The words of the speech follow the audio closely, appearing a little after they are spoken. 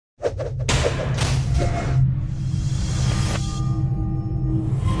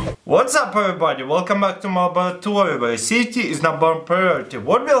What's up everybody, welcome back to my laboratory where safety is number one priority.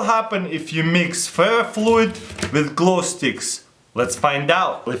 What will happen if you mix ferrofluid with glow sticks? Let's find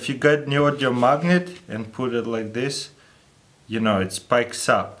out. If you get neodymium magnet and put it like this, you know, it spikes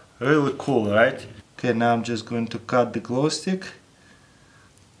up. Really cool, right? Okay, now I'm just going to cut the glow stick.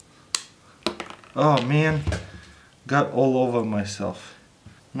 Oh man, got all over myself.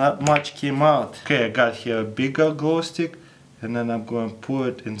 Not much came out. Okay, I got here a bigger glow stick. And then I'm going to put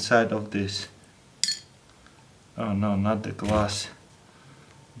it inside of this. Oh no, not the glass.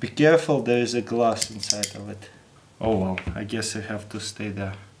 Be careful, there is a glass inside of it. Oh well, I guess I have to stay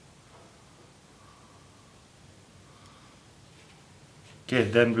there. Okay,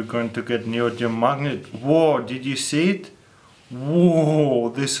 then we're going to get neodymium magnet. Whoa, did you see it? Whoa,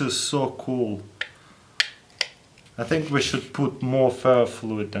 this is so cool. I think we should put more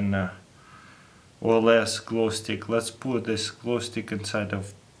ferrofluid in there. Or less glow stick. Let's put this glow stick inside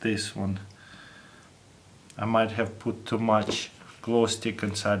of this one. I might have put too much glow stick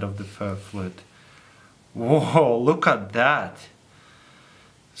inside of the ferrofluid. Whoa, look at that!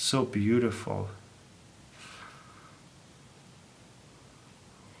 So beautiful.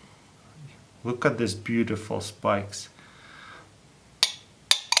 Look at these beautiful spikes.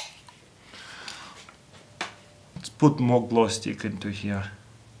 Let's put more glow stick into here.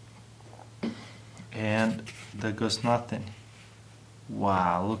 And there goes nothing.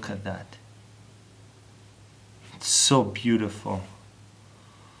 Wow, look at that. It's so beautiful.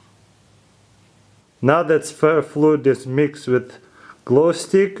 Now that ferrofluid is mixed with glow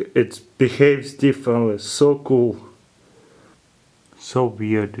stick, it behaves differently. So cool. So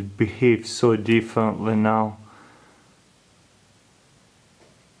weird, it behaves so differently now.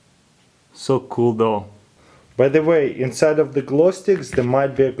 So cool though. By the way, inside of the glow sticks there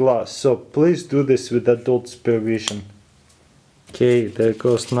might be a glass, so please do this with adult supervision. Okay, there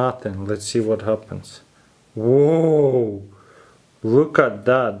goes nothing. Let's see what happens. Whoa! Look at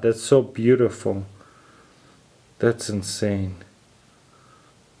that, that's so beautiful. That's insane.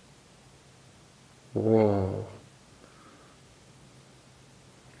 Whoa.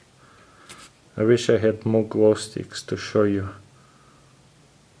 I wish I had more glow sticks to show you.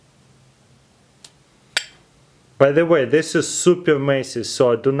 By the way, this is super messy,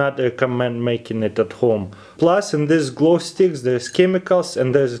 so I do not recommend making it at home. Plus, in these glow sticks there's chemicals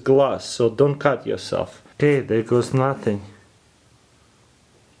and there's glass, so don't cut yourself. Okay, there goes nothing.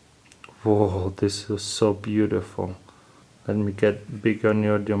 Whoa, this is so beautiful. Let me get bigger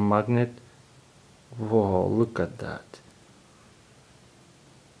neodymium magnet. Whoa, look at that.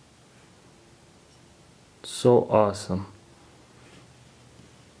 So awesome.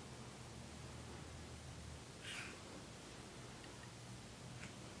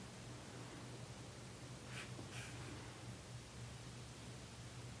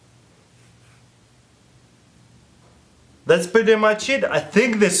 That's pretty much it. I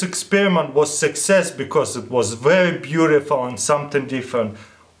think this experiment was a success because it was very beautiful and something different.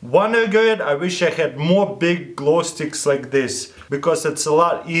 One regret, I wish I had more big glow sticks like this, because it's a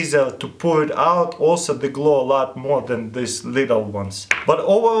lot easier to pour it out. Also they glow a lot more than these little ones. But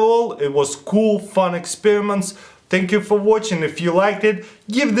overall it was cool, fun experiments. Thank you for watching. If you liked it,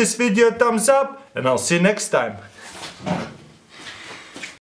 give this video a thumbs up and I'll see you next time.